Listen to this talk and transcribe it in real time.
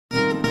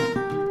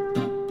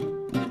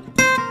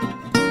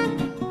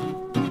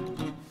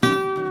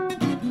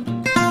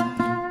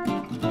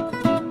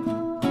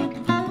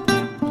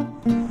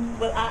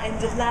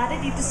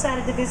delighted you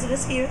decided to visit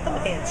us here at the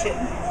mansion.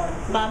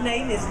 My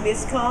name is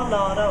Miss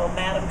Carlotta, or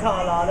Madam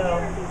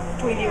Carlotta.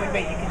 Between you and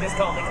me, you can just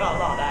call me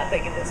Carlotta, I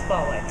think, at this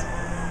point.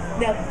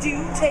 Now,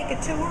 do take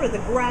a tour of the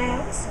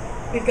grounds.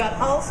 We've got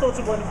all sorts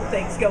of wonderful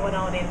things going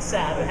on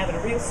inside. We're having a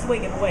real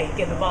swing and wake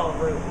in the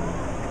ballroom.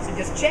 So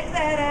just check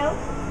that out.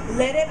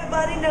 Let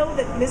everybody know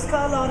that Miss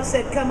Carlotta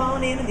said come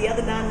on in, and the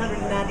other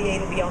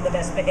 998 will be on the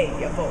best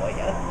behavior for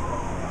you.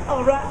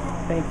 All right?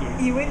 Thank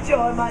you. You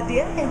enjoy, my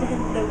dear. And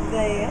hello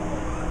there.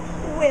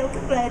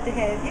 Welcome, glad to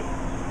have you.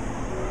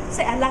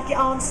 Say, I like your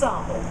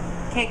ensemble.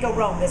 Can't go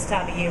wrong this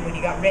time of year when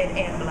you got red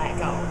and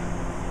black on.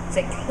 It's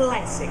a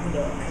classic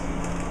look.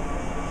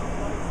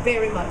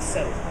 Very much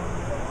so.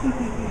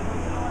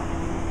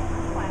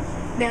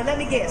 Now, let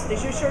me guess.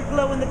 Does your shirt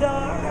glow in the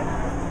dark?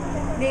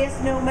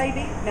 Yes, no,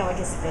 maybe? No, I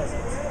guess it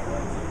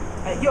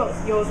doesn't.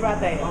 Yours right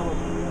there.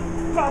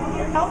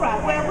 Probably. All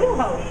right, well, we'll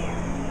hold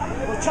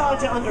you. We'll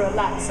charge you under a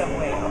light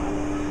somewhere.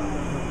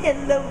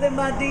 Hello there,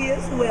 my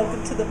dears.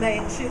 Welcome to the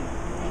mansion.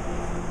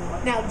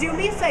 Now, do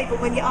me a favor.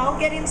 When you all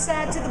get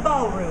inside to the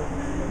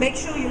ballroom, make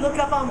sure you look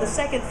up on the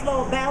second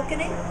floor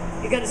balcony.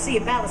 You're going to see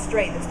a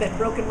balustrade that's been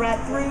broken right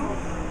through.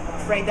 I'm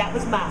afraid that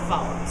was my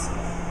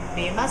fault.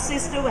 Me and my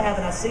sister were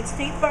having our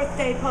 16th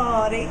birthday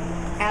party.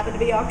 Happened to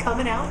be our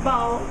coming out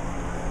ball.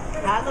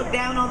 I looked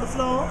down on the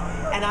floor,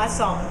 and I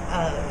saw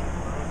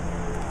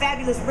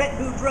fabulous Red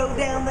Boudreaux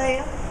down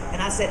there,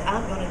 and I said,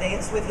 I'm going to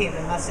dance with him.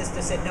 And my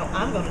sister said, no,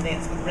 I'm going to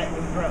dance with Red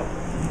Boudreaux.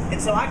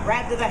 And so I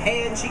grabbed at her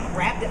hand, she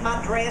grabbed at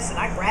my dress, and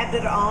I grabbed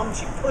at her arm, and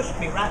she pushed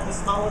me right in the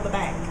small of the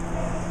back.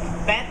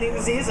 Bad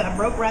news is I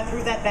broke right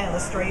through that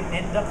balustrade and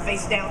ended up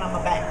face down on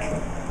my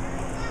back.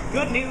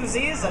 Good news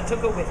is I took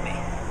her with me.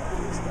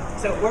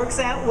 So it works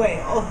out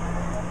well.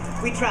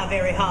 We try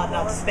very hard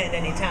not to spend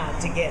any time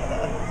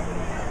together.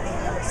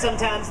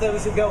 Sometimes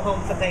those who go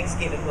home for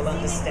Thanksgiving will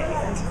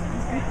understand.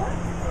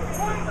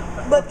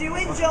 But do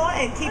enjoy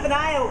and keep an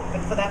eye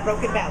open for that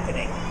broken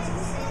balcony.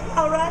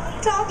 All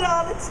right, tall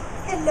darlings.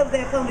 Hello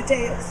there,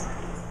 ponytails.